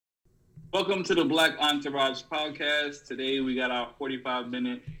Welcome to the Black Entourage podcast. Today we got our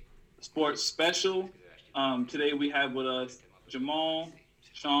 45-minute sports special. Today we have with us Jamal,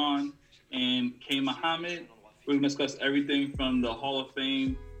 Sean, and K. Muhammad. We're going to discuss everything from the Hall of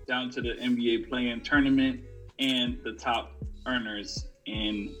Fame down to the NBA play-in tournament and the top earners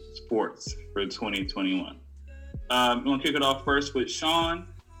in sports for 2021. I'm going to kick it off first with Sean.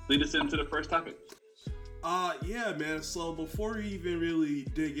 Lead us into the first topic. Yeah, man. So before we even really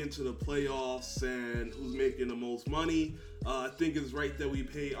dig into the playoffs and who's making the most money, I think it's right that we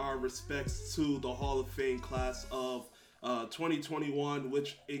pay our respects to the Hall of Fame class of 2021,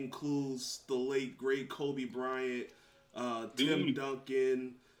 which includes the late, great Kobe Bryant, Tim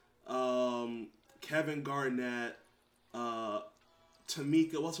Duncan, Kevin Garnett,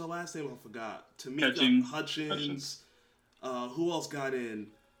 Tamika, what's her last name? I forgot. Tamika Hutchins. Who else got in?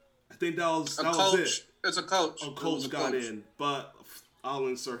 I think that was it. It's a coach. A coach got in, but I'll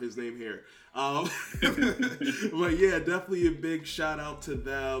insert his name here. But yeah, definitely a big shout out to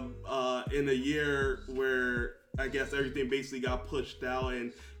them in a year where I guess everything basically got pushed out,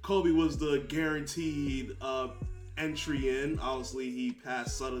 and Kobe was the guaranteed entry in. Obviously, he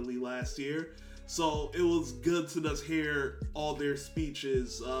passed suddenly last year, so it was good to just hear all their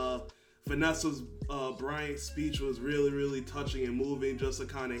speeches. Vanessa's Bryant's speech was really, really touching and moving, just to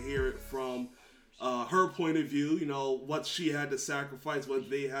kind of hear it from her point of view, you know, what she had to sacrifice, what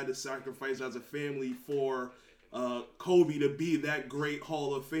they had to sacrifice as a family for Kobe to be that great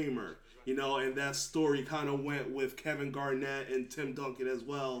Hall of Famer, you know, and that story kind of went with Kevin Garnett and Tim Duncan as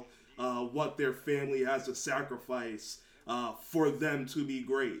well, what their family has to sacrifice for them to be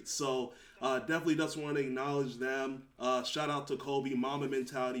great. So definitely just want to acknowledge them. Shout out to Kobe, Mamba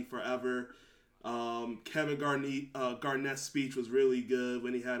mentality forever. Kevin Garnett's speech was really good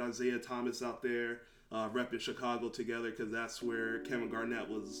when he had Isaiah Thomas out there repping Chicago together, because that's where Kevin Garnett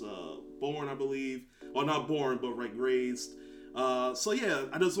was born, I believe. Well, not born, but like raised. So yeah,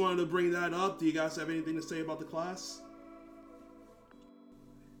 I just wanted to bring that up. Do you guys have anything to say about the class?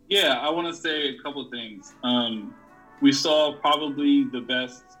 Yeah, I want to say a couple of things. We saw probably the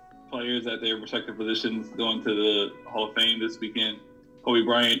best players at their respective positions going to the Hall of Fame this weekend. Kobe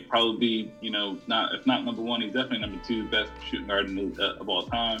Bryant probably, you know, if not number one, he's definitely number two best shooting guard of all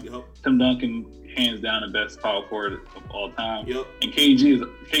time. Yep. Tim Duncan, hands down, the best power forward of all time. Yep. And KG is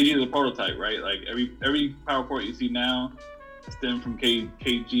a prototype, right? Like every power forward you see now stemmed from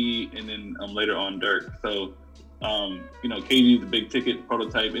KG and then later on Dirk. So, you know, KG is a big ticket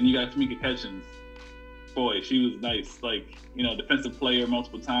prototype, and you got Tamika Catchings. Boy, she was nice. Like, you know, defensive player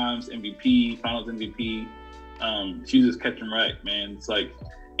multiple times, MVP, Finals MVP. She was just catching wreck, man. It's like,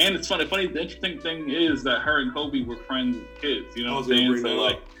 and it's funny. The interesting thing is that her and Kobe were friends as kids. You know what I'm saying? So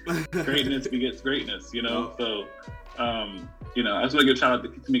like, greatness begets greatness. You know, so you know, I just want to give a shout out to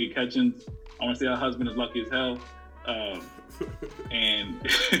Tamika Catchings. I want to say her husband is lucky as hell. And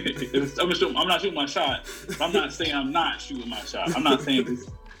I'm not shooting my shot. But I'm not saying I'm not shooting my shot. I'm not saying this.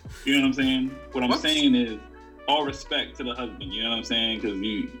 You know what I'm saying? What I'm saying is all respect to the husband. You know what I'm saying? Because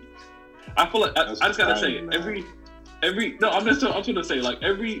I feel like I just gotta say I'm gonna say like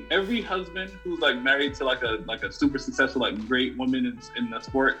every husband who's like married to like a super successful like great woman in the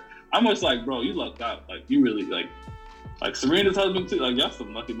sport, I'm just like, bro, you lucked out. Like you really like Serena's husband too. Like y'all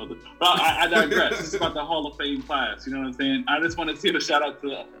some lucky mother. But I digress. It's about the Hall of Fame class. You know what I'm saying? I just want to give a shout out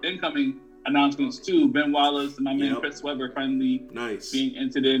to incoming announcements too. Ben Wallace and my man Chris Webber finally being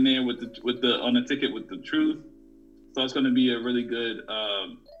entered in there with the on the ticket with the truth. So it's going to be a really good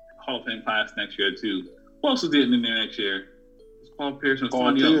Hall of Fame class next year too. Who else is getting in there next year? It's Paul Pierce and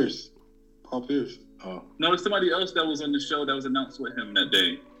somebody else. Paul Pierce. Oh. No, there's somebody else that was on the show that was announced with him that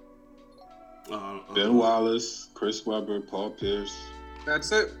day. Ben Wallace, Chris Webber, Paul Pierce.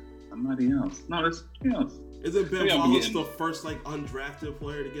 That's it. Somebody else. No, there's somebody else. Isn't Ben Wallace the first like undrafted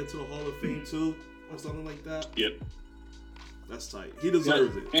player to get to the Hall of Fame too, or something like that? Yep. That's tight. He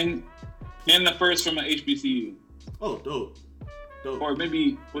deserves it. And the first from an HBCU. Oh, dope. Or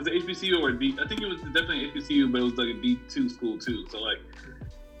maybe was it HBCU or a D? I think it was definitely HBCU, but it was like a D2 school too. So like,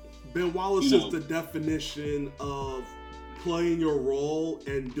 Ben Wallace is the definition of playing your role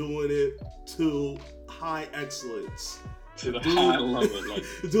and doing it to high excellence. To the high level, like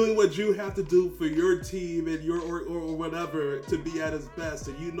doing what you have to do for your team and your or whatever to be at its best.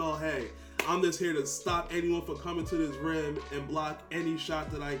 And you know, hey, I'm just here to stop anyone from coming to this rim and block any shot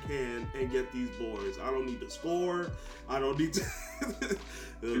that I can and get these boards. I don't need to score. I don't need to.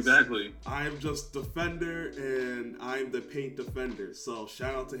 Exactly. I'm just defender, and I'm the paint defender. So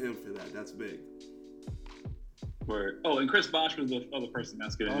shout out to him for that. That's big. Word. Oh, and Chris Bosh was the other person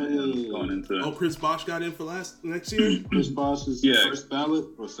that's going into. Oh, Chris Bosh got in for next year. Chris Bosh is first ballot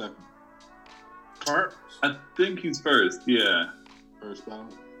or second? First? I think he's first. Yeah. First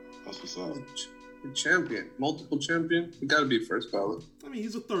ballot. That's what's up. The champion, multiple champion. He got to be first ballot. I mean,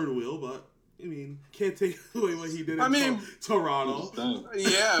 he's a third wheel, but I mean, can't take away what he did in Toronto.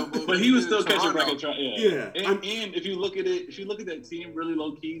 Yeah, but he was still catching record. Yeah. And if you look at that team really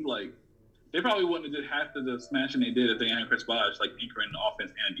low key, like they probably wouldn't have did half of the smashing they did if they had Chris Bosh like anchoring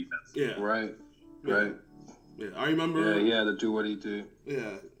offense and defense. Yeah. Right. Yeah. Right. Yeah, I remember. Yeah, to do what he did.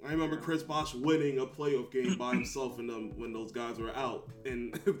 Yeah, I remember Chris Bosh winning a playoff game by himself when those guys were out.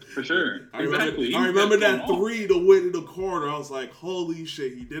 And for sure, I remember that three to win in the corner. I was like, "Holy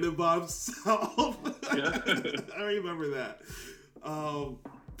shit, he did it by himself." Yeah. I remember that.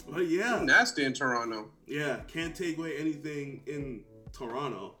 But yeah, nasty in Toronto. Yeah, can't take away anything in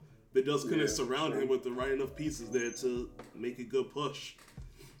Toronto. They just couldn't surround him with the right enough pieces there to make a good push.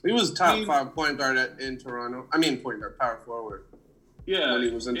 He was top 5 point guard in Toronto. I mean, point guard, power forward. Yeah, when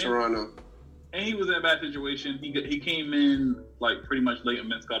he was in Toronto. And he was in a bad situation. He came in like pretty much late in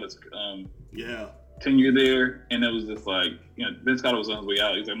Vince Carter's tenure there, and it was just like Vince Carter was on his way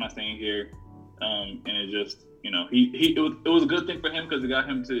out. He's like, I'm not staying here, and it just it was a good thing for him because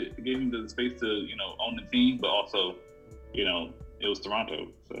it gave him the space to own the team, but also it was Toronto.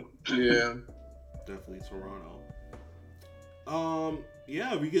 So yeah, definitely Toronto.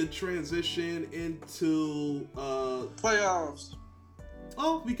 Yeah, we could transition into playoffs.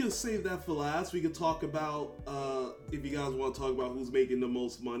 Oh, we could save that for last. We could talk about if you guys want to talk about who's making the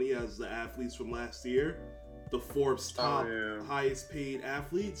most money as the athletes from last year, the Forbes top highest paid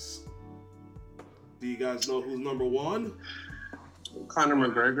athletes. Do you guys know who's number one? Conor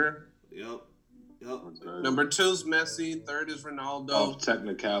McGregor. Yep. Number 2's Messi. 3rd is Ronaldo. Oh,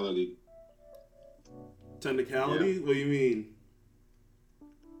 technicality. Technicality? Yeah. What do you mean?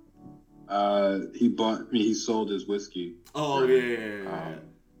 He sold his whiskey. Oh, yeah.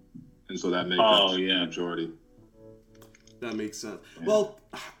 And so that makes the majority. That makes sense. Yeah. Well,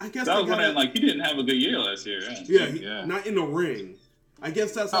 I guess that was he didn't have a good year last year. Yeah, not in the ring. I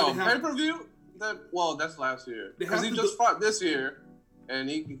guess that's how they have pay-per-view? That's last year. Because he just fought this year, and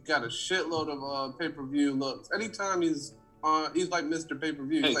he got a shitload of pay-per-view looks. Anytime he's like Mr.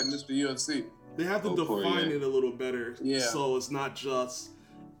 Pay-per-view. He's like Mr. UFC. They have to define it a little better. Yeah. So it's not just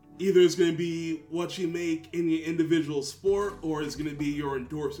either it's going to be what you make in your individual sport or it's going to be your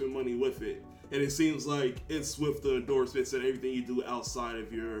endorsement money with it. And it seems like it's with the endorsements and everything you do outside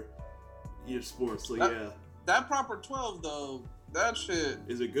of your sport. So that Proper 12 though, that shit.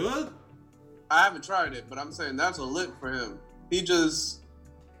 Is it good? I haven't tried it, but I'm saying that's a lick for him. He just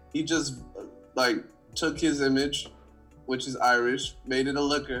like took his image, which is Irish, made it a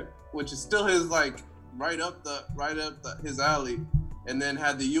liquor, which is still his right up his alley, and then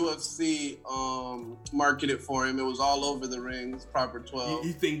had the UFC market it for him. It was all over the rings, Proper 12.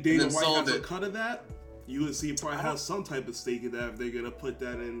 You think Dana White has a cut of that? UFC probably has some type of stake in that if they're gonna put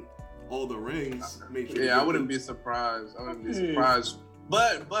that in all the rings. I wouldn't be surprised.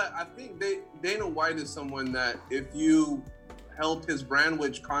 But I think Dana White is someone that if you help his brand,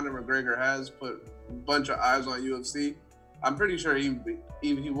 which Conor McGregor has, put a bunch of eyes on UFC, I'm pretty sure he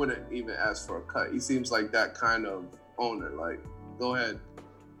wouldn't even ask for a cut. He seems like that kind of owner. Like, go ahead,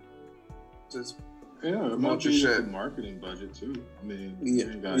 just promote your shit. Marketing budget too. I mean, you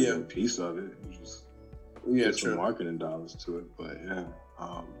ain't got to get a piece of it. You just get some marketing dollars to it. But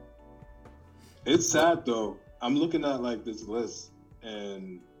it's sad though. I'm looking at this list,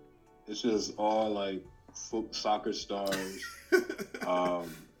 and it's just all soccer stars.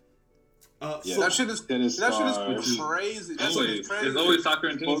 That shit is crazy. There's always soccer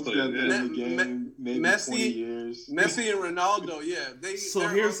and tennis players in the game. Maybe Messi, 20 years. Messi and Ronaldo. Yeah, here's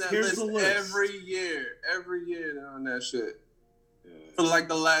the list. Every year they're on that shit. Yeah. For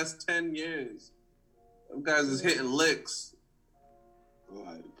the last 10 years, them guys is hitting licks.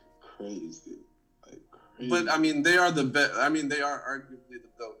 Crazy. But I mean, they are the best. I mean, they are arguably the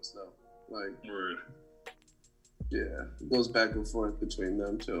GOATs, though. Word. Yeah, it goes back and forth between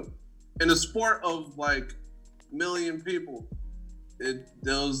them too. In a sport of million people,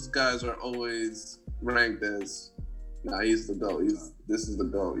 those guys are always ranked as, he's the GOAT. This is the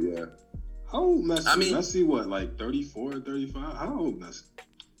GOAT. Yeah. How old Messi? I mean, Messi what, 34, 35? How old Messi?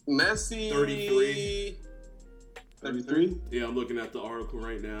 Messi 33. 33? Yeah, I'm looking at the article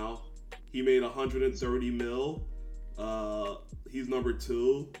right now. He made 130 mil. He's number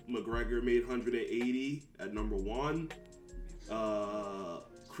 2. McGregor made 180 at number 1.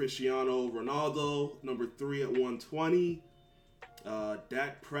 Cristiano Ronaldo, number 3 at 120.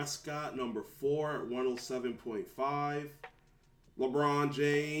 Dak Prescott, number 4 at 107.5. LeBron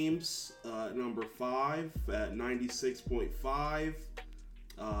James, number 5 at 96.5.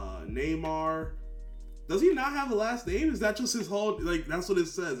 Neymar, Does he not have a last name? Is that just his whole, like, that's what it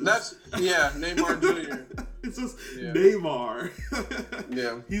says? Neymar Jr. It's just Neymar.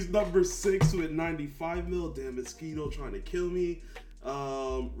 Yeah. He's number 6 with 95 mil. Damn, Mosquito trying to kill me.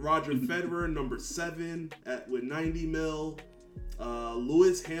 Roger Federer, number 7 with 90 mil.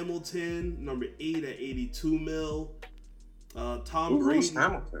 Lewis Hamilton, number 8 at 82 mil. Tom Brady. Lewis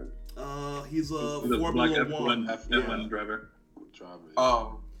Hamilton? He's a Formula One. F1 driver.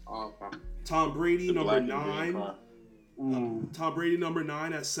 Oh, okay. Tom Brady, number 9. Tom Brady, number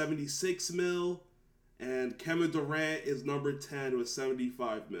 9 at 76 mil. And Kevin Durant is number 10 with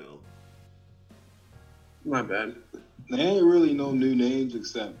 75 mil. Not bad. There ain't really no new names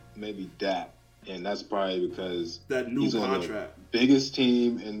except maybe Dak. And that's probably because that new he's contract. On the biggest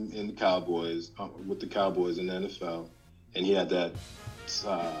team in the Cowboys, with the Cowboys in the NFL. And he had that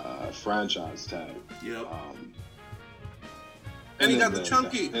franchise tag. Yep. And he got the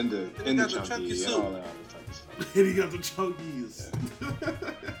chunky. And the chunky suit. And all that other type of stuff. And he got the chunkies.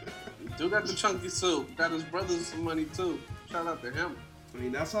 Yeah. Dude got the chunky suit. Got his brothers some money too. Shout out to him. I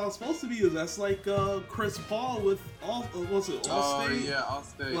mean, that's how it's supposed to be. That's like Chris Paul with Allstate? Oh yeah,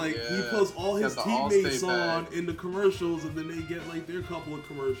 Allstate. Like he puts all his teammates on in the commercials, and then they get like their couple of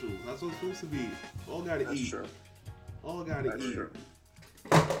commercials. That's what it's supposed to be. All gotta eat. True. All gotta eat. True.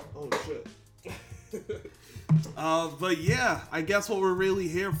 Oh shit. But yeah, I guess what we're really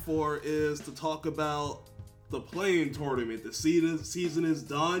here for is to talk about the playing tournament. The season is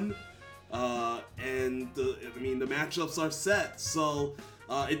done, and the matchups are set. So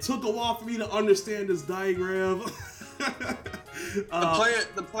it took a while for me to understand this diagram.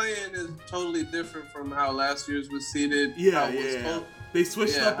 The play-in is totally different from how last year's was seeded. They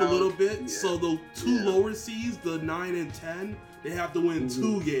switched up a little bit. So the two lower seeds, the 9 and 10, they have to win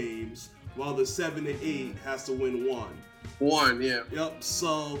 2 games, while the 7 and 8 has to win 1. Yep.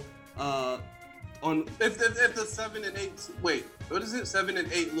 So if the 7 and 8 what is it? 7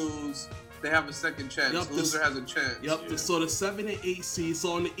 and 8 lose, they have a second chance. Yep, the loser has a chance. Yep. Yeah. So the 7 and 8 seed.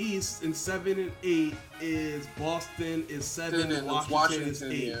 So on the East, in 7 and 8 is Boston is 7 and Washington is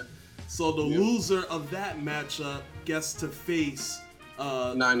 8. Yeah. So the loser of that matchup gets to face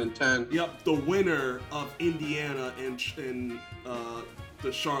 9 and 10. Yep. The winner of Indiana and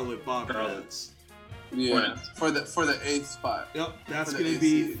the Charlotte Bobcats. Yeah. For the 8th spot. Yep. That's gonna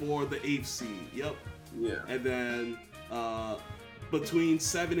be for the 8th seed. Yep. Yeah. And then between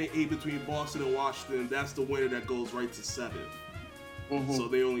 7 and 8, between Boston and Washington, that's the winner that goes right to 7th. So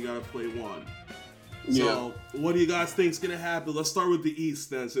they only gotta play 1. So what do you guys think is gonna happen? Let's start with the East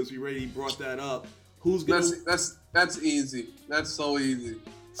then, since we already brought that up. Who's gonna? That's easy. That's so easy.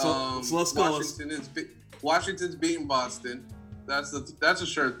 So let's go. Washington's beating Boston. That's a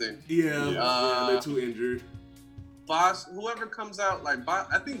sure thing. Yeah, they're too injured. Whoever comes out,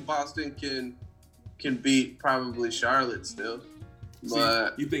 I think Boston can beat probably Charlotte still.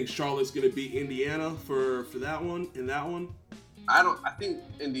 But you think Charlotte's gonna beat Indiana for that one? In that one, I think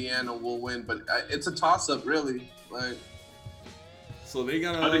Indiana will win, but it's a toss up really. So they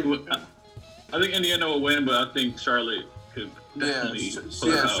gotta. I think Indiana will win, but I think Charlotte could definitely.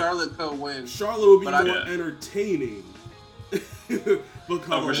 Charlotte could win. Charlotte will be more entertaining.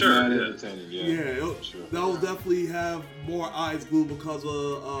 For sure. That'll definitely have more eyes glued because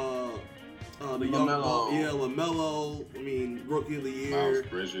of the young LaMelo. I mean, rookie of the year. Miles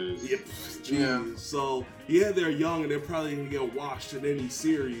Bridges. Yep. Jeez. So they're young and they're probably gonna get washed in any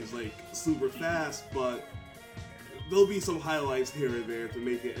series like super fast, but there'll be some highlights here and there to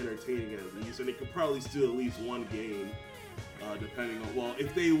make it entertaining at least, and they could probably steal at least one game, depending on. Well,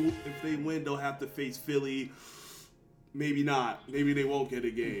 if they win, they'll have to face Philly. Maybe not. Maybe they won't get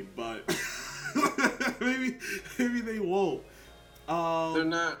a game, but maybe they won't. They're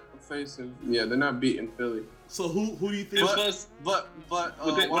not facing. Yeah, they're not beating Philly. So who do you think? But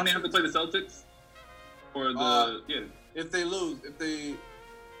when they have to play the Celtics, or if they lose,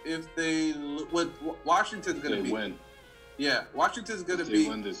 Washington's gonna win. Yeah, Washington's gonna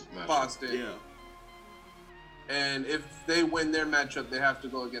beat Boston. Yeah. And if they win their matchup, they have to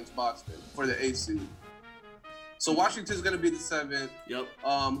go against Boston for the 8th seed. So Washington's gonna be the 7th. Yep.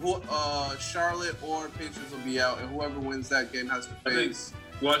 Charlotte or Pacers will be out, and whoever wins that game has to face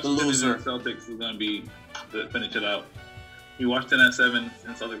Washington the loser. And Celtics is gonna be to finish it out. You Washington at 7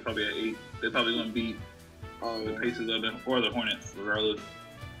 and Celtics probably at 8. They're probably gonna beat the Pacers or the Hornets, regardless.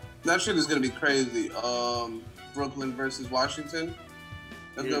 That shit is gonna be crazy. Brooklyn versus Washington.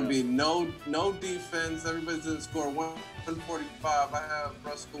 There's gonna be no defense. Everybody's gonna score 145. I have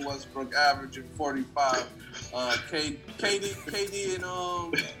Russell Westbrook averaging 45. KD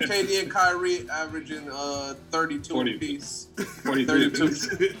and Kyrie averaging 32 apiece.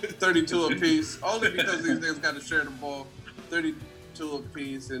 32 apiece. Only because these niggas got to share the ball. 32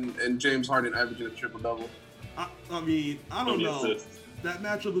 apiece, and James Harden averaging a triple-double. I mean, I don't know. That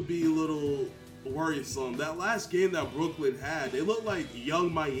matchup would be a little worrisome. That last game that Brooklyn had, it looked like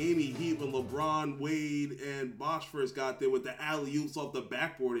young Miami Heat when LeBron, Wade, and Bosh first got there with the alley-oops off the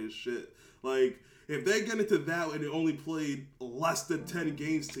backboard and shit. Like, if they get into that and they only played less than 10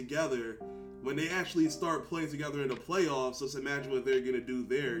 games together, when they actually start playing together in the playoffs, just imagine what they're going to do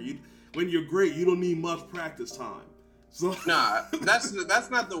there. When you're great, you don't need much practice time. So nah, that's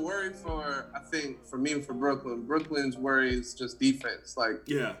not the worry for me for Brooklyn. Brooklyn's worry is just defense. Like,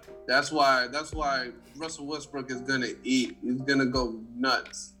 yeah, that's why Russell Westbrook is gonna eat. He's gonna go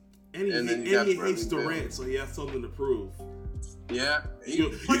nuts. And he hates Durant, so he has something to prove. Yeah,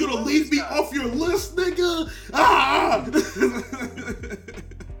 you're gonna leave me off your list, nigga. Ah!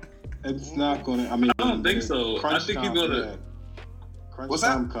 It's not gonna. I mean, I don't think so. I think he's gonna. Crunch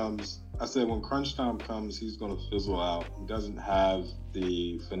time comes. I said when crunch time comes, he's going to fizzle out. He doesn't have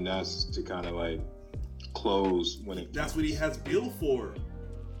the finesse to kind of like close when it. That's what he has Beal for.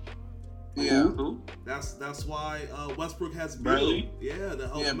 Yeah. That's why Westbrook has Beal. Bradley? Yeah, to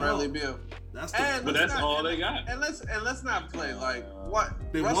help him Bradley out. Beal. That's all they got. And let's not play like what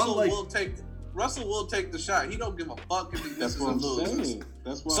Russell will take the shot. He don't give a fuck if he misses or loses.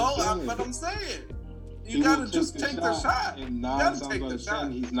 That's what I'm saying. But I'm saying. You gotta just take the shot. And 9 times out of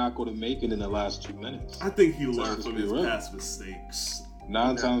 10, he's not going to make it in the last 2 minutes. I think he learned from his past mistakes.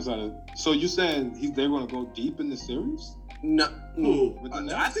 9 times out of. So you saying they're going to go deep in the series? No. Who?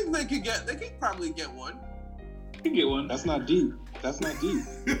 I think they could probably get one. You can get one. That's not deep. That's a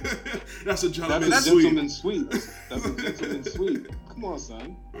gentleman sweep. That's a gentleman sweep. Come on,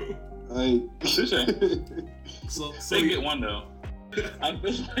 son. Like, so they get one though. I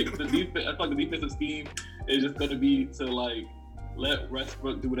feel like the defensive scheme is just gonna be to like let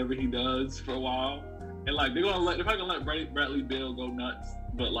Westbrook do whatever he does for a while, and like they're probably gonna let Bradley Beal go nuts,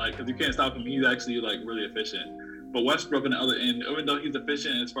 but like because you can't stop him, he's actually like really efficient. But Westbrook on the other end, even though he's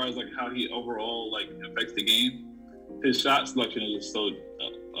efficient as far as like how he overall like affects the game, his shot selection is just so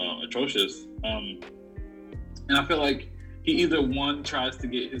atrocious. And I feel like he either tries to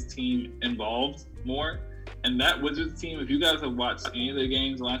get his team involved more. And that Wizards team, if you guys have watched any of their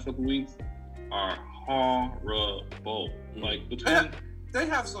games the last couple of weeks, are horrible. Like they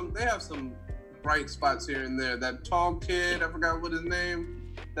have some bright spots here and there. That tall kid, I forgot what his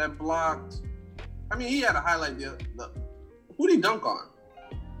name, that blocked. I mean, he had a highlight. Who did he dunk on?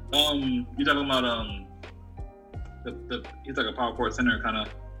 You talking about he's like a power forward center kind of.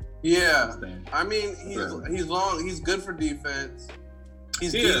 Yeah, I mean he's long. He's good for defense.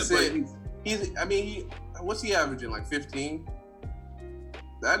 He's decent. What's he averaging? Like 15?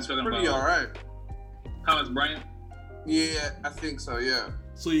 That's pretty all right. Thomas Bryant? Yeah, I think so. Yeah.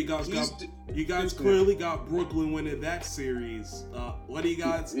 So you guys clearly got Brooklyn winning that series. What do you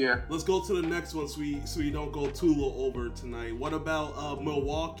guys? Yeah. Let's go to the next one, so we don't go too low over tonight. What about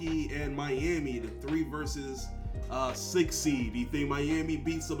Milwaukee and Miami, the 3 versus 6 seed? Do you think Miami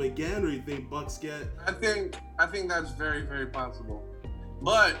beats them again, or do you think Bucks get? I think that's very, very possible,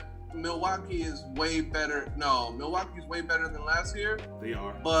 but. Milwaukee is way better. No, Milwaukee's way better than last year. They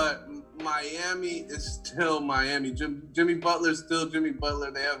are. But Miami is still Miami. Jimmy Butler's still Jimmy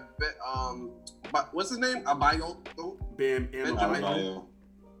Butler. They have what's his name? Adebayo. Bam Adebayo.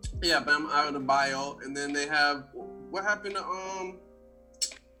 Yeah, Bam Adebayo. And then they have what happened to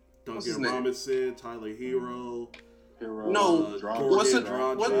Duncan Robinson, Tyler Hero. No, what's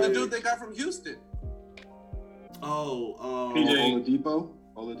the dude they got from Houston?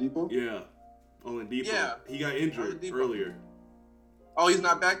 Oladipo? Yeah. Oladipo. Yeah. He got injured earlier. Oh, he's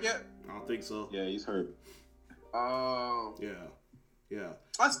not back yet? I don't think so. Yeah, he's hurt. Oh. Yeah.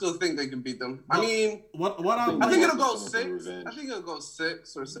 I still think they can beat them. I mean, I think it'll go 6. I think it'll go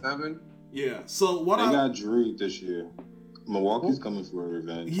 6 or 7. Yeah. So they got Drew this year. Milwaukee's coming for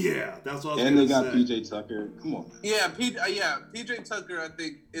revenge. Yeah, that's what I was And they got PJ Tucker. Come on. Yeah, PJ Tucker I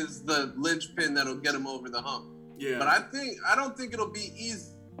think is the linchpin that'll get him over the hump. Yeah. But I don't think it'll be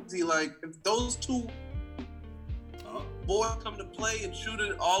easy. Like if those two boys come to play and shoot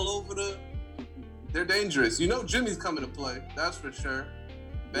it all over they're dangerous. You know Jimmy's coming to play. That's for sure.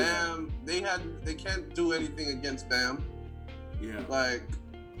 Bam, they can't do anything against Bam. Yeah. Like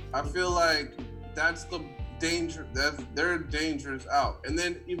I feel like that's the danger. Their danger's out. And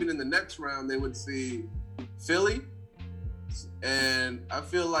then even in the next round they would see Philly And I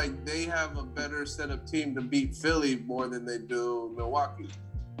feel like they have a better set of team to beat Philly more than they do Milwaukee.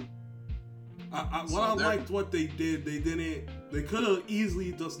 I liked what they did. They could have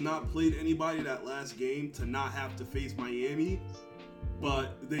easily just not played anybody that last game to not have to face Miami,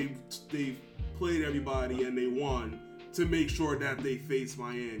 but they played everybody and they won to make sure that they faced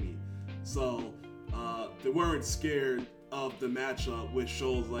Miami. So they weren't scared of the matchup, which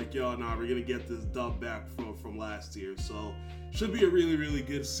shows like, we're gonna get this dub back from last year. So should be a really, really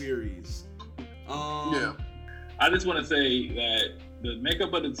good series. I just want to say that the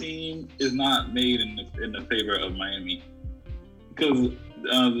makeup of the team is not made in the favor of Miami, because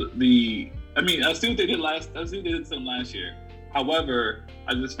I see what they did I see what they did some last year. However,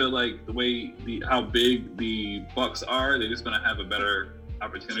 I just feel like the way how big the Bucks are, they're just gonna have a better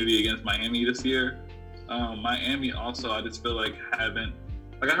opportunity against Miami this year. Miami also, I just feel like I haven't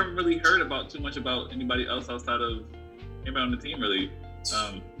really heard too much about anybody else outside of anybody on the team really.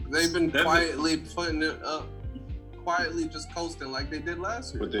 They've been quietly putting it up, quietly just coasting like they did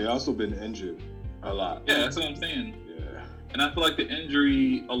last year. But they also been injured a lot. Yeah, that's what I'm saying. Yeah. And I feel like the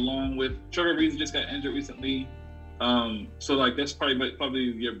injury, along with Trevor Ariza just got injured recently, so like that's probably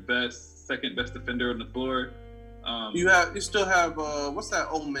your second best defender on the floor. You still have what's that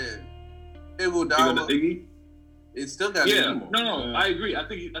old man? Iguodala. Iggy? It still got No, I agree. I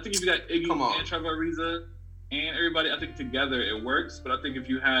think if you got Iggy and Trevor Ariza and everybody, I think together it works. But I think if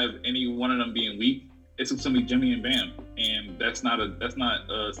you have any one of them being weak, it's going to be Jimmy and Bam, and that's not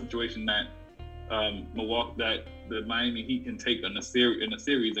a situation that that the Miami Heat can take in a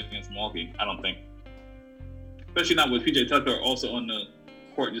series against Milwaukee. I don't think, especially not with PJ Tucker also on the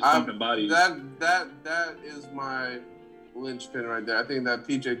court just pumping bodies. That is my linchpin right there. I think that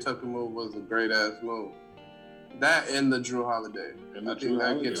PJ Tucker move was a great ass move. That and the Drew Holiday.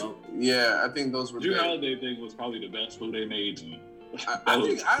 I think those were Drew Holiday thing was probably the best move they made.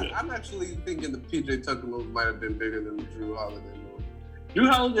 I'm actually thinking the PJ Tucker move might have been bigger than the Drew Holiday move. Drew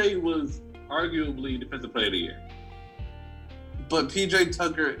Holiday was arguably Defensive Player of the Year. But PJ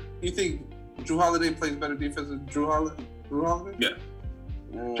Tucker, you think Drew Holiday plays better defense than Drew Holiday? Yeah.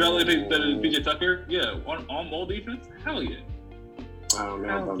 Drew Holiday plays better than PJ Tucker? Yeah. On ball defense? Hell yeah. I don't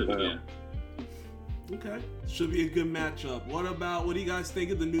know about that. Yeah. Okay. Should be a good matchup. What do you guys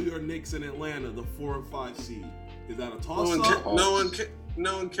think of the New York Knicks and Atlanta, the 4 and 5 seed? Is that a toss-up? No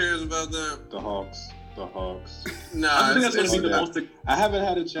one cares about that. The Hawks. Nah, I think that's going to be the most. I haven't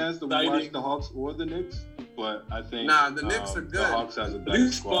had a chance to watch the Hawks or the Knicks, but I think the Knicks are good. The Hawks has a better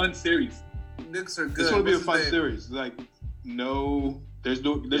This squad. fun series. Knicks are good. It's going to be a fun series. Like there's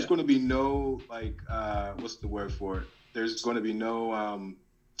going to be no what's the word for it? There's going to be no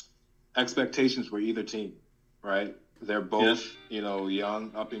expectations for either team, right? They're both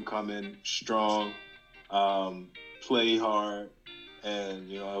young, up and coming, strong, play hard,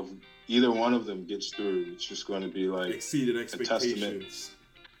 and if either one of them gets through, it's just going to be like exceeded expectations.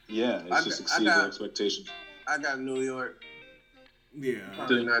 Yeah, it's just exceeded expectations. I got New York. Yeah,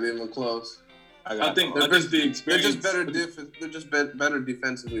 probably not even close. I think the experience. They're just better. They're just better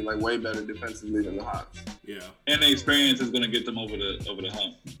defensively, like way better defensively than the Hawks. Yeah, and the experience is going to get them over the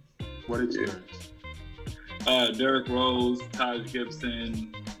hump. What experience? Derrick Rose, Taj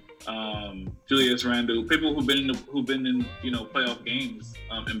Gibson, Julius Randle, people who've been in playoff games,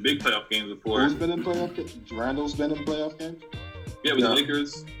 and big playoff games before. Who's been in playoff games? Randle's been in playoff games. Yeah, with the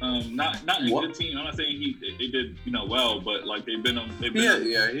Lakers. Not a good team. I'm not saying they did well, but like they've been. He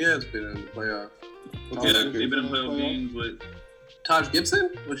has been in the playoffs. They've been in playoff games with Taj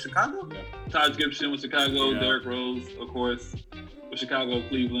Gibson with Chicago. Yeah. Taj Gibson with Chicago. Yeah. Derrick Rose, of course, with Chicago,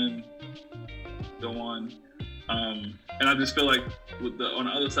 Cleveland. Go on. And I just feel like on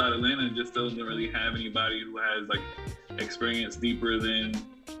the other side, Atlanta just doesn't really have anybody who has like experience deeper than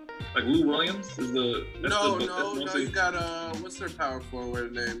like Lou Williams is the. No. You got what's their power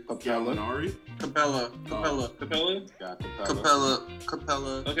forward name? Capella. Capella.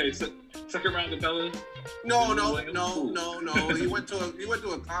 Okay, so second round Capella. No. He went to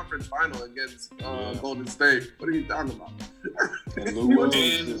a conference final against Golden State. What are you talking about? And Lou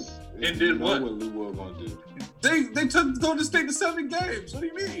Williams and did what? What Lou Will gonna do? They took Golden State to 7 games. What do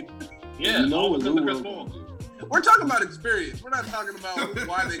you mean? Yeah, what Lou Will gonna do. We're talking about experience. We're not talking about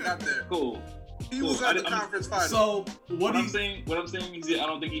why they got there. Cool. He was at the conference final. So what I'm saying is I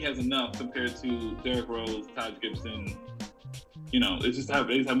don't think he has enough compared to Derrick Rose, Taj Gibson. It's just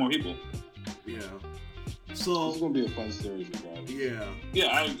they just have more people. Yeah. So it's gonna be a fun series, regardless. Yeah. Yeah,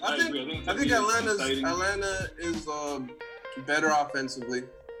 I agree. I think Atlanta is better offensively,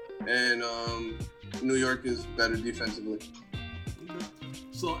 and New York is better defensively. Okay.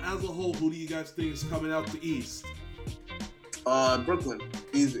 So as a whole, who do you guys think is coming out the East? Brooklyn,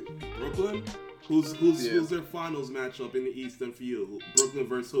 easy. Brooklyn? Who's their finals matchup in the East then for you? Brooklyn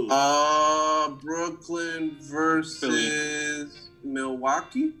versus who? Brooklyn versus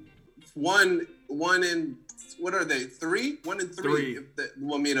Milwaukee. One in what are they? 3? 1 and 3. If they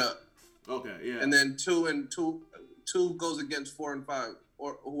will meet up. Okay, yeah. And then 2 and 2 goes against 4 and 5,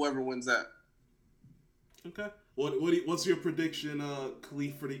 or whoever wins that. Okay. What's your prediction,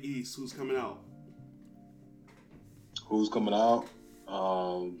 Khalif, for the East? Who's coming out? Who's coming out?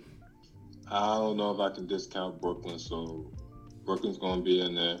 I don't know if I can discount Brooklyn, so Brooklyn's going to be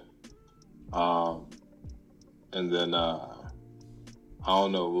in there. And then I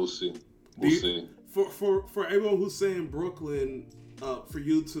don't know. We'll see. We'll see. For everyone who's saying Brooklyn, for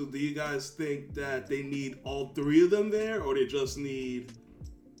you two, do you guys think that they need all 3 of them there, or they just need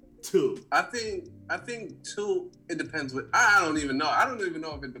 2? I think 2. It depends. I don't even know. I don't even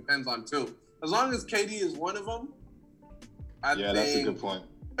know if it depends on 2. As long as KD is one of them. That's a good point.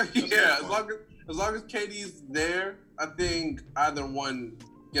 As long as KD's there, I think either one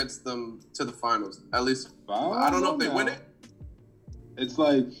gets them to the finals. At least I don't know if they win it. It's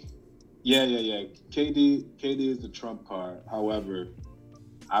like, yeah. KD is the trump card. However,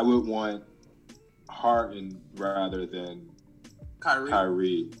 I would want Harden rather than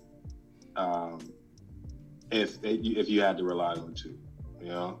Kyrie. If you had to rely on 2, you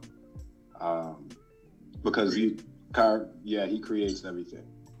know, because he creates everything.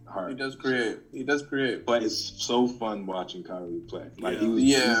 Harden. He does create. But it's so fun watching Kyrie play. Like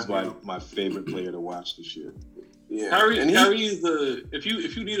he's like my favorite player to watch this year. Yeah. Kyrie is if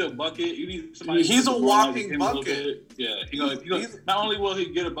you need a bucket, you need somebody. He's a walking bucket. Yeah, not only will he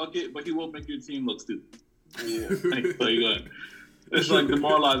get a bucket, but he will make your team look stupid. Yeah, it's like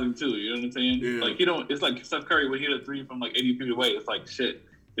demoralizing too. You know what I'm saying? Yeah. Like it's like Steph Curry when he hit a 3 from like 80 feet away. It's like shit.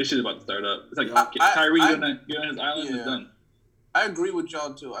 This shit's about to start up. It's like Kyrie get on his island is done. I agree with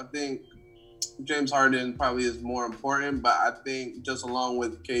y'all too. I think James Harden probably is more important, but I think just along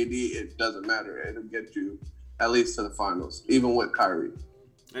with KD, it doesn't matter. It'll get you at least to the finals, even with Kyrie.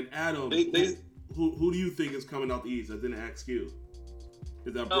 And Adam, who do you think is coming out the East? I didn't ask you.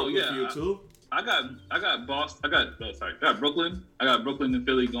 Is that Brooklyn for you too? I got Boston. I got Brooklyn. I got Brooklyn and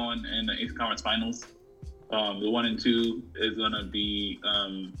Philly going in the East Conference Finals. The 1 and 2 is gonna be.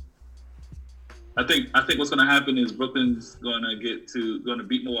 I think what's gonna happen is Brooklyn's gonna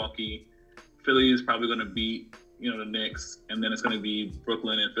beat Milwaukee. Philly is probably gonna beat the Knicks, and then it's gonna be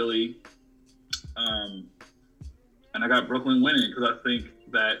Brooklyn and Philly. And I got Brooklyn winning because I think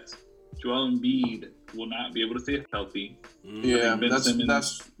that Joel Embiid will not be able to stay healthy. Yeah,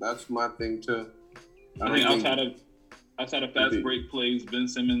 that's my thing too. I think outside of fast break plays, Ben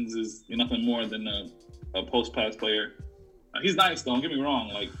Simmons is nothing more than a post pass player. He's nice, don't get me wrong.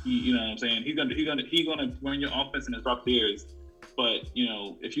 Like you know what I'm saying. He's gonna run your offense and drop the areas. But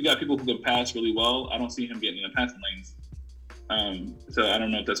if you got people who can pass really well, I don't see him getting in the passing lanes. So I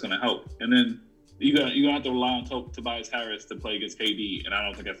don't know if that's gonna help. And then you're gonna have to rely on Tobias Harris to play against KD, and I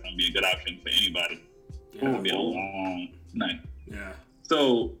don't think that's gonna be a good option for anybody. It's gonna be a long night. Yeah.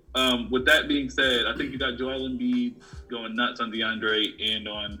 So with that being said, I think you got Joel Embiid going nuts on DeAndre and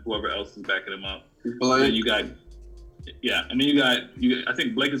on whoever else is backing him up. Blake. And then you got. I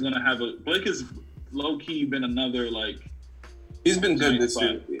think Blake is gonna have Blake has low key been another He's been good this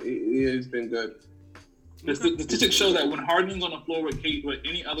year. He's been good. The statistics show that when Harden's on the floor with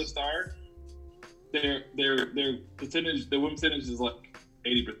any other star, their win percentage is like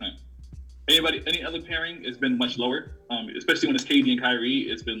 80%. Any other pairing has been much lower. Especially when it's KD and Kyrie,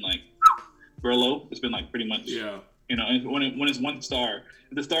 it's been like real low. It's been like pretty much. Yeah. And when it's one star,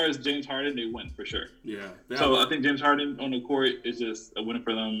 if the star is James Harden, they win for sure. Yeah. So I think James Harden on the court is just a winner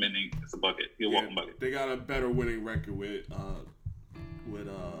for them, and it's a bucket. He'll walk a bucket. They got a better winning record with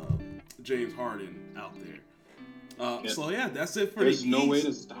James Harden out there. So that's it for There's no way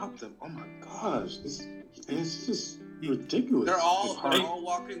to stop them. Oh my gosh, it's just ridiculous. They're all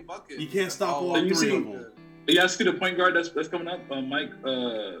walking buckets. You can't stop all 3 of them. Yeah, I see the point guard that's coming up. Mike,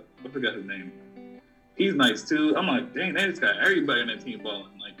 I forgot his name. He's nice too. I'm like, dang, they just got everybody on that team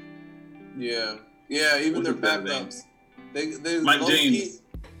balling. Like, yeah, even their backups. They Mike James.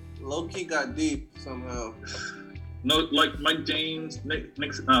 Low key got deep somehow. No, like Mike James, Nick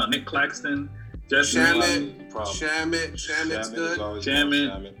Claxton, Jesse Shamit's good.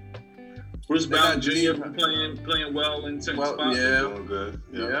 Shamit. Bruce Brown Jr. playing well in certain spots. Yeah, doing good.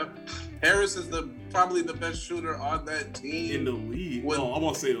 Yeah. Harris is probably the best shooter on that team in the league. Well, I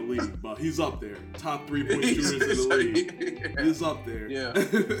won't say the league, but he's up there. Top 3-point shooters in the league. Yeah. He's up there. Yeah.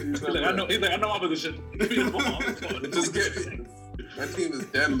 I know my position. Just get it. That team is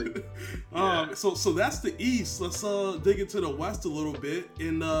deadly. So that's the East. Let's dig into the West a little bit.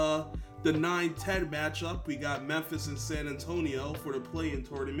 In the 9-10 matchup, we got Memphis and San Antonio for the play-in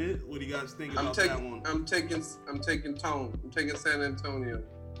tournament. What do you guys think about that one? I'm taking Tone. I'm taking San Antonio.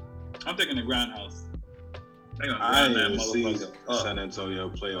 I'm taking the Groundhouse. I ain't seen San Antonio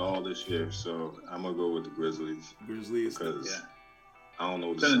play all this year, so I'm gonna go with the Grizzlies. Because I don't know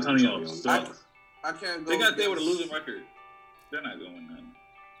what San Antonio sucks. I can't go. They got there with a losing record. They're not going none.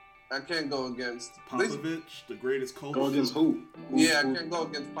 I can't go against Popovich, the greatest coach. Go against who? I can't go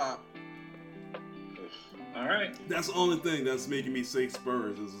against Pop. All right. That's the only thing that's making me say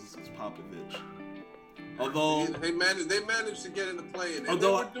Spurs is Popovich. Although they managed to get in the play, and they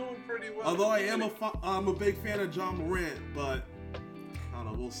were doing pretty well. Although I'm a big fan of John Morant, but I don't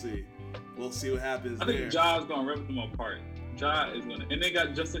know. We'll see. We'll see what happens. I think Ja's gonna rip them apart. Ja is gonna, and they got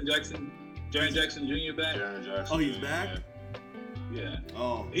Jaren Jackson Jr. back. Jaren Jackson. Oh, he's back. Yeah.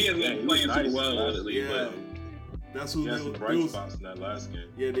 Oh, he hasn't been playing super well lately. Yeah. That's who they bright spots in that last game.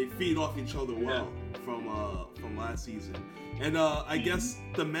 Yeah, they feed off each other well from last season. And I guess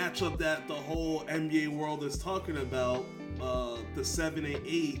the matchup that the whole NBA world is talking about, the 7 and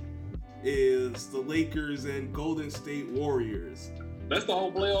 8, is the Lakers and Golden State Warriors. That's the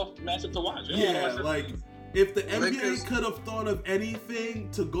whole playoff matchup to watch. Yeah, like if the NBA could have thought of anything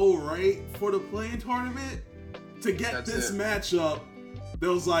to go right for the play-in tournament to get this matchup, they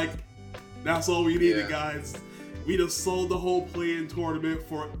was like, that's all we needed, guys. We just sold the whole play-in tournament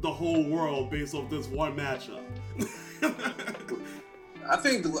for the whole world based off this one matchup. I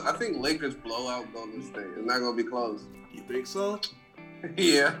think Lakers blow out Golden State. It's not gonna be close. You think so?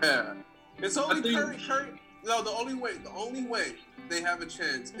 Yeah. It's only Curry. No, the only way they have a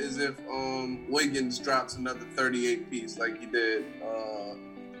chance is if Wiggins drops another 38 piece like he did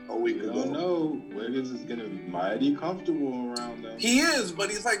a week ago. I don't know. Wiggins is gonna be mighty comfortable around them. He is,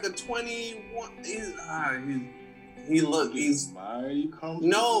 but he's like the 21. He's mighty comfortable.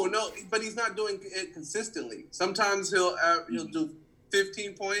 No, but he's not doing it consistently. Sometimes he'll do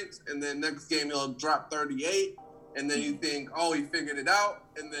 15 points, and then next game he'll drop 38, and then you think, oh, he figured it out,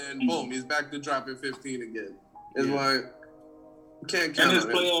 and then boom, he's back to dropping 15 again. It's like can't count. And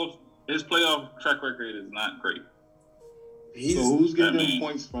his playoff track record is not great. So who's getting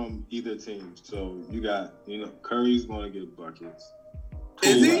points from either team? So you got, Curry's going to get buckets.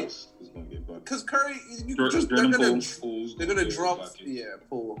 Is he? Is going to get buckets. Because Curry, they're gonna drop. Yeah,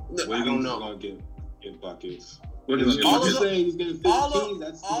 Poole. I don't know. Going to get buckets. All those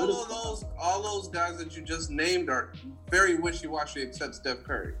guys that you just named are very wishy-washy, except Steph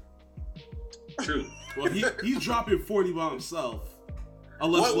Curry. True. Well, he's dropping 40 by himself.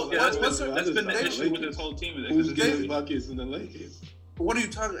 That's been the issue with this whole team. Who's getting buckets in the Lakers? What are you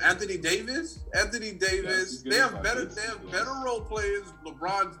talking? Anthony Davis. They have better role players.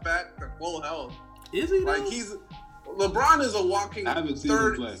 LeBron's back to full health. Is he? Like LeBron is a walking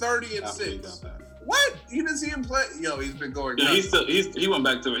 30 and 6. What? You didn't see him play? Yo, he's been going. Yeah, he went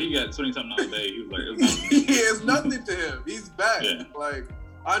back to it. He got 20-something all day. He was like, it's nothing to him. He's back. Yeah. Like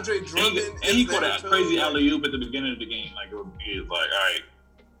Andre Drummond. And he caught a crazy alley-oop at the beginning of the game. Like he was like, all right.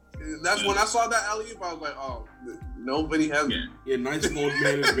 That's when I saw that alley-oop. I was like, oh, nobody has. Yeah, nice load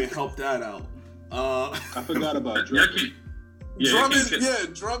management helped that out. I forgot about Drummond.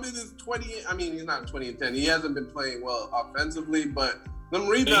 Drummond is 20. I mean, he's not 20 and 10. He hasn't been playing well offensively, but them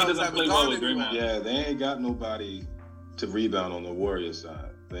rebounds haven't gone anymore. Yeah, they ain't got nobody to rebound on the Warriors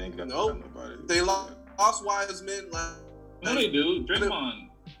side. They ain't got nobody. They lost Wiseman. No, they do.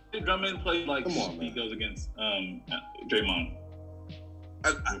 Drummond played like he goes against Draymond.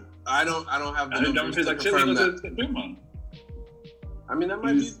 I don't have the numbers to confirm that. Draymond. I mean, that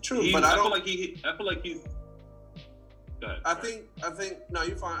might be true, but I feel like he's. I think no,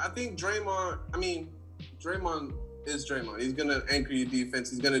 you're fine. I think Draymond is Draymond. He's gonna anchor your defense.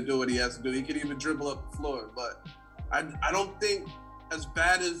 He's gonna do what he has to do. He could even dribble up the floor, but I don't think, as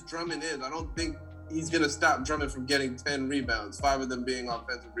bad as Drummond is, I don't think he's gonna stop Drummond from getting 10 rebounds, 5 of them being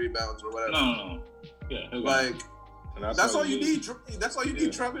offensive rebounds or whatever. No. Yeah. Like that's all you need. That's all you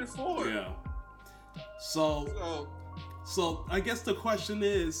need Drummond for. Yeah. So I guess the question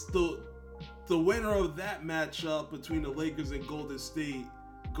is the winner of that matchup between the Lakers and Golden State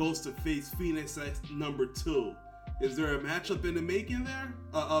goes to face Phoenix at number 2. Is there a matchup in the making there?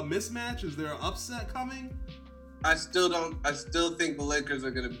 A mismatch? Is there an upset coming? I still think the Lakers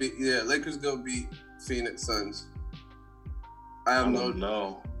are gonna beat. Yeah, Lakers gonna beat Phoenix Suns. I don't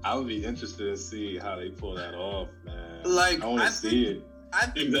know. I would be interested to see how they pull that off, man. Like I want to see it. I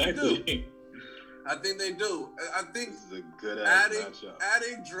think they do. I think this is a good ass matchup.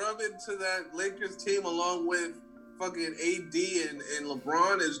 Adding Drummond to that Lakers team along with fucking AD and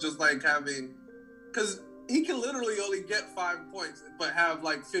LeBron is just like having, because he can literally only get 5 points, but have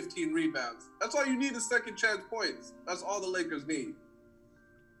like 15 rebounds. That's all you need is second chance points. That's all the Lakers need.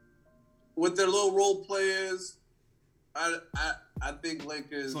 With their little role players, I think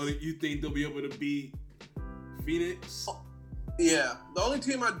Lakers. So you think they'll be able to beat Phoenix? Yeah, the only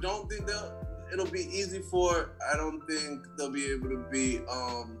team I don't think it'll be easy for. I don't think they'll be able to beat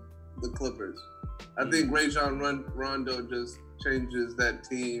the Clippers. I think Rajon Rondo just changes that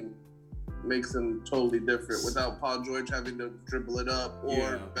team, makes them totally different without Paul George having to dribble it up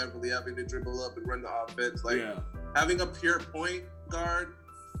or Beverly having to dribble up and run the offense. Like having a pure point guard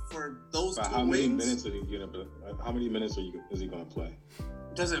for those two how many wings. Minutes are you gonna? How many minutes is he going to play?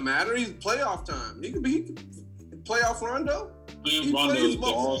 Doesn't matter. He's playoff time. He could playoff Rondo. He Rondo plays is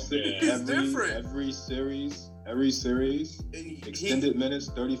both. He's different. Every series, extended minutes,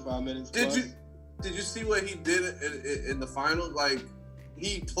 35 minutes. Did you see what he did in the final? Like,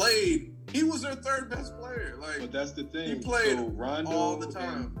 he played. He was their third best player. Like, but that's the thing. He played Rondo all the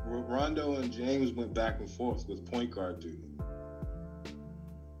time. Rondo and James went back and forth with point guard duty.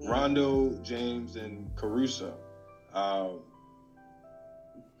 Rondo, James, and Caruso.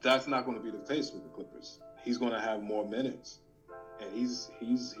 That's not going to be the case with the Clippers. He's going to have more minutes, and he's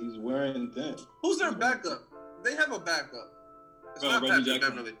wearing thin. Who's their backup? They have a backup. It's not Reggie Patrick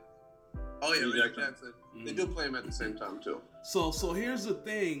Jackson. Beverly. Oh yeah, Reggie Jackson. They do play him at the same time too. So here's the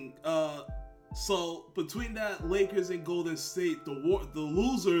thing. So between that Lakers and Golden State, the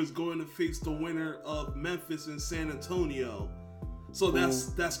loser is going to face the winner of Memphis and San Antonio. So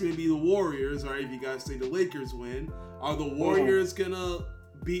that's going to be the Warriors. All right, if you guys say the Lakers win, are the Warriors gonna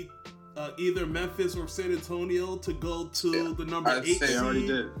beat either Memphis or San Antonio to go to the number 8 seed? They already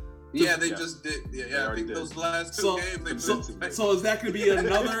did. Yeah, they just did. Yeah, I think those last two games. So is that going to be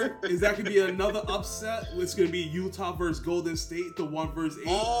another? Is that going to be another upset? It's going to be Utah versus Golden State, the 1 versus 8.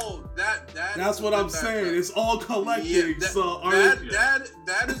 Oh, that's what I'm saying. It's all collecting. Yeah,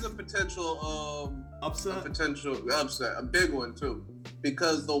 that is a potential upset. A potential upset, a big one too,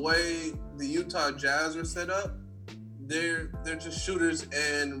 because the way the Utah Jazz are set up, they're just shooters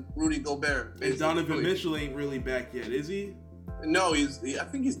and Rudy Gobert. And Donovan Mitchell ain't really back yet, is he? No, I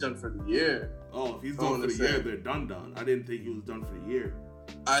think he's done for the year. Oh, if he's done for the year, they're done. I didn't think he was done for the year.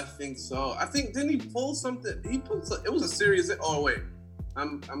 I think so. I think didn't he pull something? It was a series. Oh wait,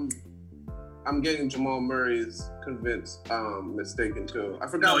 I'm getting Jamal Murray's mistaken too. I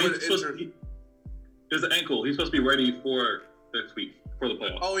forgot what injury. There's an ankle. He's supposed to be ready for next week for the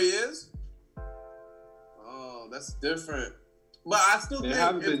playoffs. Oh, he is. Oh, that's different. But I still think they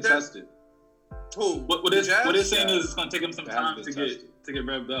haven't been tested. Who? What they're saying is it's going to take him some time to get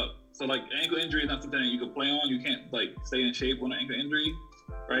revved up. So like ankle injury is not something that you can play on. You can't like stay in shape on an ankle injury,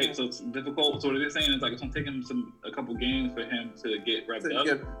 right? Mm-hmm. So it's difficult. So what they're saying is like it's going to take him a couple games for him to get revved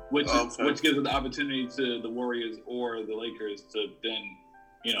up, which gives it the opportunity to the Warriors or the Lakers to then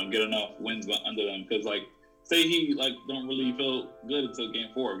get enough wins under them. Because like say he like don't really feel good until game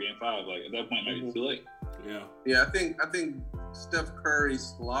 4 or game 5. Like at that point, it might be too late. Yeah. I think Steph Curry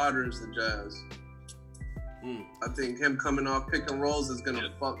slaughters the Jazz. I think him coming off pick and rolls is gonna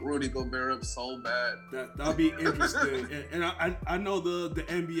fuck Rudy Gobert up so bad. That'll be interesting. and I know the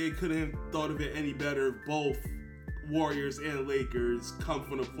NBA couldn't have thought of it any better. Both Warriors and Lakers come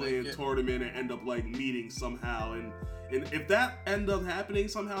from the play-in tournament and end up like meeting somehow. And if that end up happening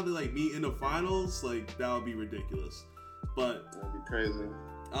somehow, they like meet in the finals, like that would be ridiculous. But that'd be crazy.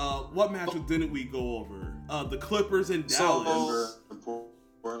 What matchup didn't we go over? The Clippers and Dallas.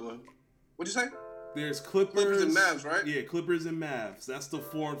 Portland. What'd you say? There's Clippers and Mavs, right? Yeah, Clippers and Mavs. That's the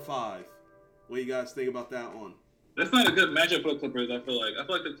 4 and 5. What do you guys think about that one? That's not a good matchup for the Clippers, I feel like.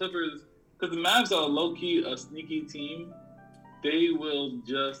 The Clippers, because the Mavs are low-key a sneaky team, they will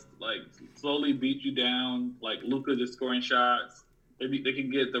just, like, slowly beat you down. Like, Luka just scoring shots. They can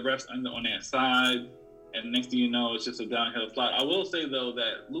get the rest on their side. And next thing you know, it's just a downhill slide. I will say, though,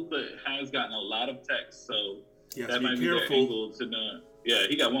 that Luka has gotten a lot of texts, so that might be their angle to the... Yeah,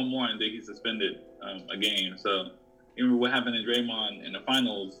 he got one more and then he's suspended a game. So, you remember what happened in Draymond in the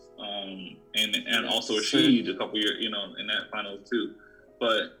finals, and also Sheed a couple years, in that finals too.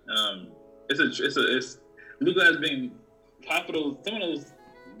 But it's Luka has been top of some of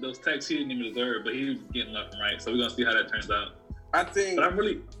those texts he didn't even deserve, but he was getting left and right. So we're gonna see how that turns out.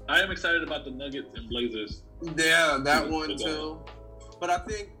 I am excited about the Nuggets and Blazers. Yeah, that one too. But I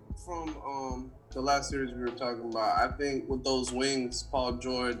think from the last series we were talking about, I think with those wings, Paul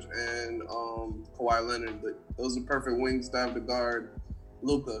George and Kawhi Leonard, those are perfect wings to have to guard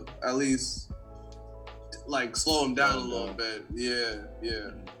Luka. At least, like, slow him down a little bit.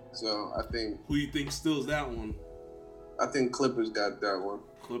 Yeah. So I think. Who you think steals that one? I think Clippers got that one.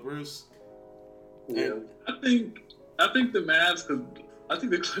 Clippers. Yeah. I think the Mavs, because I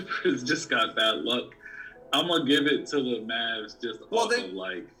think the Clippers just got bad luck. I'm gonna give it to the Mavs just off of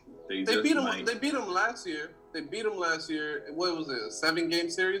like they beat them. might. They beat them last year. What was it? A 7-game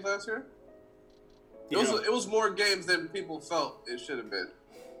series last year? It was more games than people felt it should have been.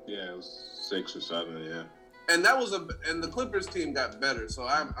 Yeah, it was 6 or 7. Yeah. And the Clippers team got better, so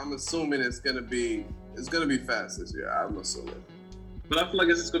I'm assuming it's gonna be fast this year. I'm assuming. But I feel like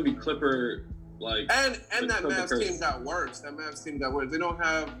it's just gonna be Clipper like. And that Clipper Mavs curse. team got worse. They don't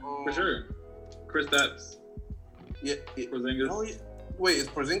have For sure. Kristaps. Yeah. Porzingis. Oh, yeah. Wait, is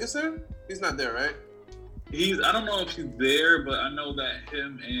Porzingis there? He's not there, right? I don't know if he's there, but I know that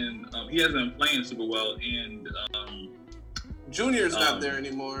him and he hasn't been playing super well, and Junior's not there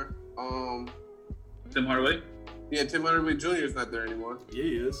anymore. Tim Hardaway. Yeah, Tim Hardaway Jr. is not there anymore. Yeah,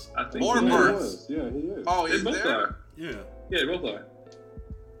 he is. I think. Or he Burks. is. Yeah, he is. Oh, They he's both there. are. Yeah. Yeah, they both are.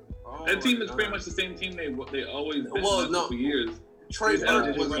 Oh, That team is my pretty God. much the same team they always been for years. Trey Yeah, Burke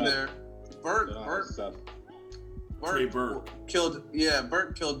just wasn't right. there. Trey Burke. killed. Yeah,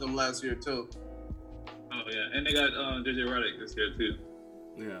 Burke killed them last year too. Oh yeah, and they got JJ Redick this year too.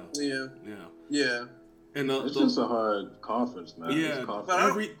 Yeah. Yeah. Yeah. Yeah. And It's just a hard conference, man. Yeah, It's conference.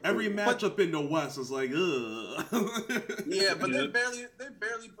 But every matchup in the West is like, ugh. Yeah, but Yeah. they barely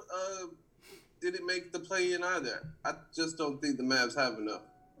didn't make the play-in either. I just don't think the Mavs have enough.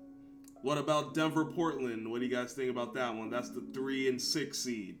 What about Denver Portland? What do you guys think about that one? That's the 3 and 6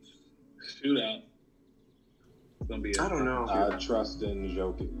 seed. Shootout. It's gonna be. I don't know. I trust in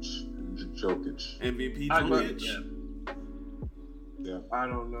Jokic. MVP I agree. Jokic? Yeah. I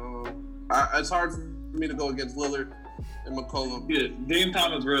don't know. It's hard for me to go against Lillard and McCollum. Yeah, Dame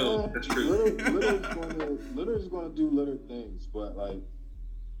Time is real. That's true. Lillard's going to do Lillard things, but like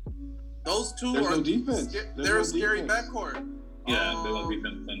Those two there's are no defense. They're a scary defense. backcourt. Yeah, they won't be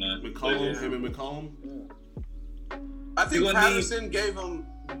fencing that. McCollum, Yeah. him and McCollum. Yeah. I think You're gonna Patterson gave him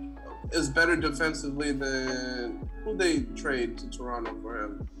is better defensively than who they trade to Toronto for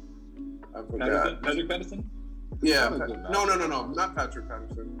him. I forgot. Patrick Patterson? Yeah. Not a good No, not Patrick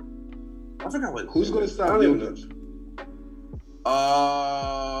Patterson. I forgot what. Who's going to stop I don't even Jokic?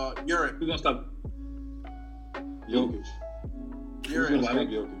 Uric. Who's gonna stop? Jokic. Who's Uric. going to stop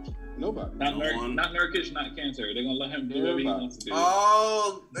Jokic? Nobody. Not No one. Nurkic, not Cancer. They're gonna let him do whatever he wants to do.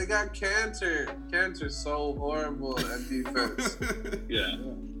 Oh, they got Cantor. Cantor's so horrible at defense. Yeah. Yeah,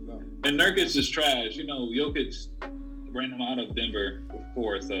 no. And Nurkic is trash. You know, Jokic ran him out of Denver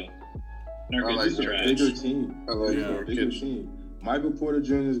before, so Nurkic like is the trash. Bigger team. I like Yeah. Bigger Nurkic. team. Michael Porter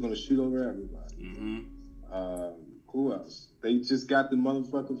Jr. is going to shoot over everybody. Mm-hmm. Who else? They just got the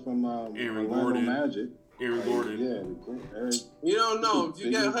motherfucker from Aaron Orlando Gordon. Magic. Aaron Gordon. Yeah, Aaron. You don't know if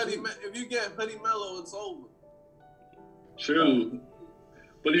you get Bigger Hoodie Mello, it's over. True.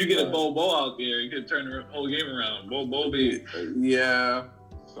 But if you get a Bo out there, you could turn the whole game around. Bo be Yeah.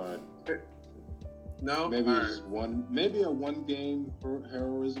 Sorry. No. Maybe All it's maybe a one game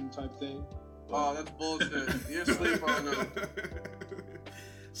heroism type thing. Oh, that's bullshit. You're asleep on them.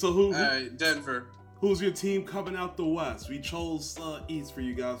 So All right, Denver. who's your team coming out the West? We chose East for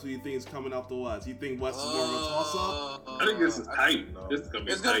you guys. Who do you think is coming out the West? You think West is more of a toss-up? I think this is tight. No. This is gonna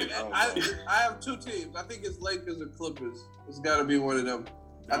be It's gonna tight. be, I have two teams. I think it's Lakers or Clippers. It's got to be one of them.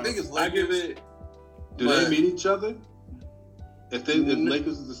 I think it's Lakers. I give it. Do But- they meet each other? If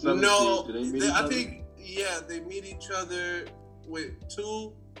Lakers is the 7th No, seed, do they meet each I other? think they meet each other with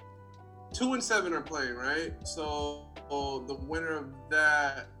 2 and 7 are playing, right? So the winner of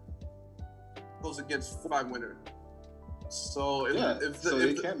that goes against 5 winner. So if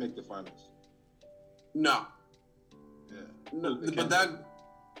they can't make the finals. no, Yeah. no, They but can't.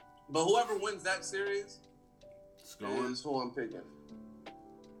 whoever wins that series It's going. is who I'm picking.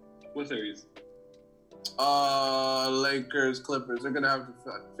 What series? Lakers, Clippers. They're gonna have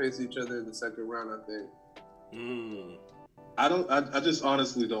to face each other in the second round, I think. Mm. I just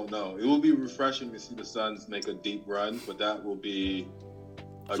honestly don't know. It will be refreshing to see the Suns make a deep run, but that will be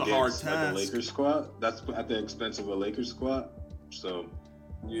It's a hard against like, a task. Lakers squad. That's at the expense of a Lakers squad. So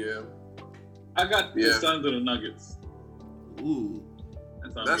Yeah, I got the Yeah. Suns or the Nuggets. Ooh.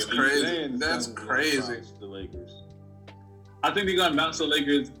 That's, what I'm That's giving. crazy. saying the That's Suns will crazy. bounce The Lakers. I think they're gonna bounce the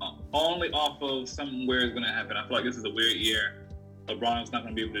Lakers only off of somewhere it's gonna happen. I feel like this is a weird year. LeBron's not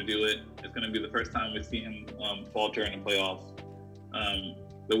gonna be able to do it. It's gonna be the first time we see him falter in the playoffs.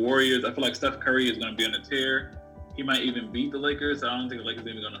 The Warriors, I feel like Steph Curry is gonna be on a tear. He might even beat the Lakers. I don't think the Lakers are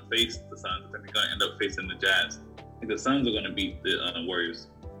even gonna face the Suns. I think they're gonna end up facing the Jazz. I think the Suns are gonna beat the Warriors.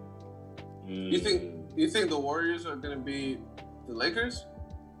 You think the Warriors are gonna beat the Lakers?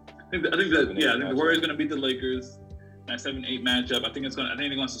 I think the Warriors are gonna beat the Lakers. that 7-8 matchup. I think they're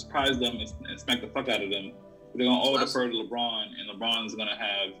gonna surprise them and smack the fuck out of them. They're gonna all defer to LeBron, and LeBron's gonna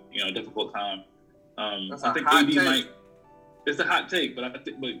have a difficult time. I think AD might. It's a hot take, but I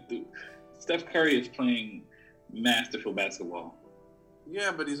think Steph Curry is playing masterful basketball.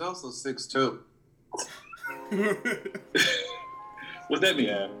 Yeah, but he's also 6'2". What's that mean?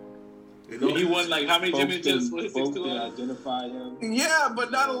 Yeah. He won like how many championships with 6'2"? Identify him. Yeah,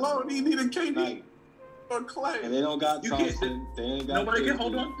 but not alone. He needed KD Right. or Clay. And they don't got Thompson. They ain't got nobody KD. can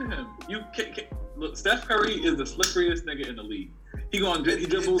hold on to him. You can't. Look, Steph Curry is the slipperiest nigga in the league. He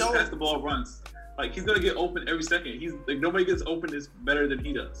dribbles, pass the ball, runs. Like he's gonna get open every second. He's like nobody gets open is better than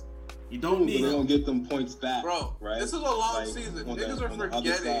he does. You don't need. They don't get them points back, bro. Right? This is a long season. Niggas are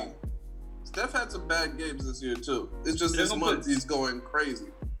forgetting. forgetting. Steph had some bad games this year too. It's just this month he's going crazy.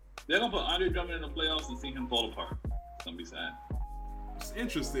 They're gonna put Andre Drummond in the playoffs and see him fall apart. It's gonna be sad. It's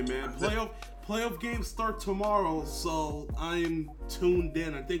interesting, man. Playoff games start tomorrow, so I'm tuned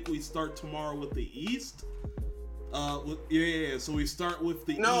in. I think we start tomorrow with the East. So we start with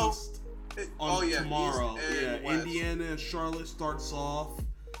the East tomorrow. Indiana and Charlotte starts off.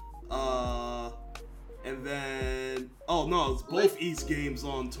 And then it's both East games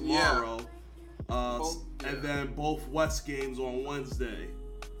on tomorrow. And then both West games on Wednesday.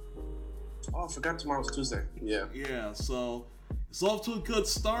 Oh, I forgot tomorrow's Tuesday. Yeah. Yeah, so it's off to a good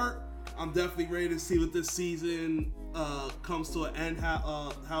start. I'm definitely ready to see what this season comes to an end,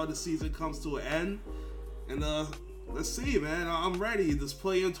 how the season comes to an end. And let's see, man. I'm ready. This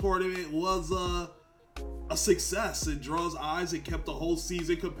play-in tournament was a success. It draws eyes. It kept the whole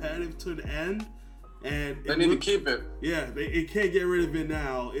season competitive to the end. And they need to keep it. Yeah, it can't get rid of it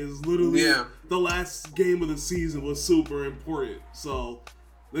now. It's literally the last game of the season was super important. So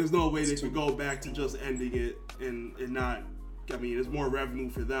there's no way they could go back to just ending it and not. I mean, it's more revenue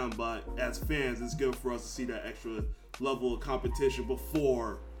for them, but as fans, it's good for us to see that extra level of competition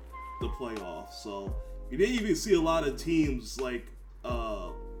before the playoffs. So you didn't even see a lot of teams like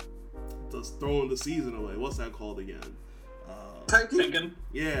just throwing the season away. What's that called again? Tanking?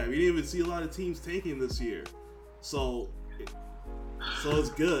 Yeah, we didn't even see a lot of teams tanking this year. So it's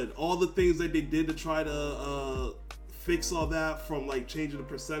good. All the things that they did to try to fix all that, from like changing the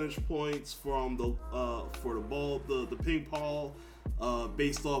percentage points from the for the ball, the ping pong,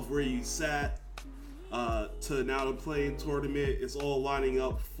 based off where you sat, to now the play-in tournament, it's all lining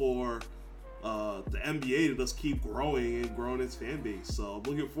up for the NBA to just keep growing and growing its fan base. So I'm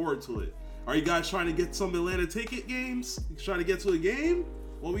looking forward to it. Are you guys trying to get some Atlanta ticket games? You trying to get to a game?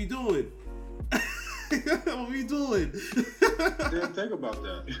 What we doing? What we doing? I didn't think about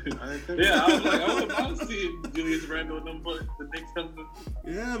that. I was like, I was about to see if Julius Randle and them put the Knicks something.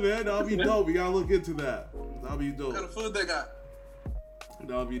 Yeah, man, that'll be dope. We gotta look into that. That'll be dope. What kind of food they got?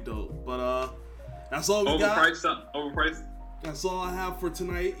 That'll be dope. But that's all we got. Overpriced. That's all I have for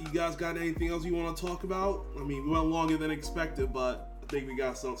tonight. You guys got anything else you want to talk about? I mean, we went longer than expected, but I think we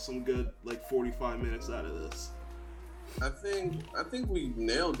got some good 45 minutes out of this. I think we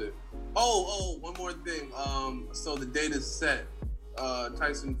nailed it. Oh, one more thing. So the date is set.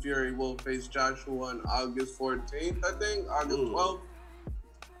 Tyson Fury will face Joshua on August 14th, I think. August 12th.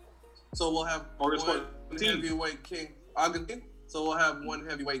 So we'll have August one 14th. heavyweight king. August 10th. So we'll have one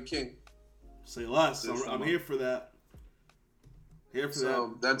heavyweight king. Say less. I'm here for that.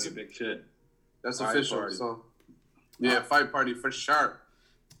 So that's a big shit. That's Fight official. party. So yeah, fight party for sure.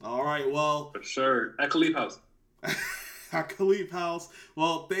 All right, well. For sure. At Khalif House. At Khalif House.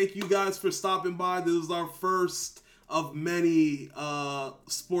 Well, thank you guys for stopping by. This is our first of many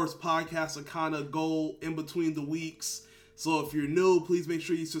sports podcasts that kind of go in between the weeks. So if you're new, please make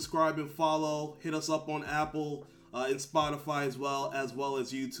sure you subscribe and follow. Hit us up on Apple and Spotify as well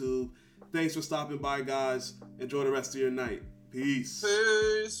as YouTube. Thanks for stopping by, guys. Enjoy the rest of your night. Peace.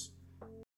 Peace.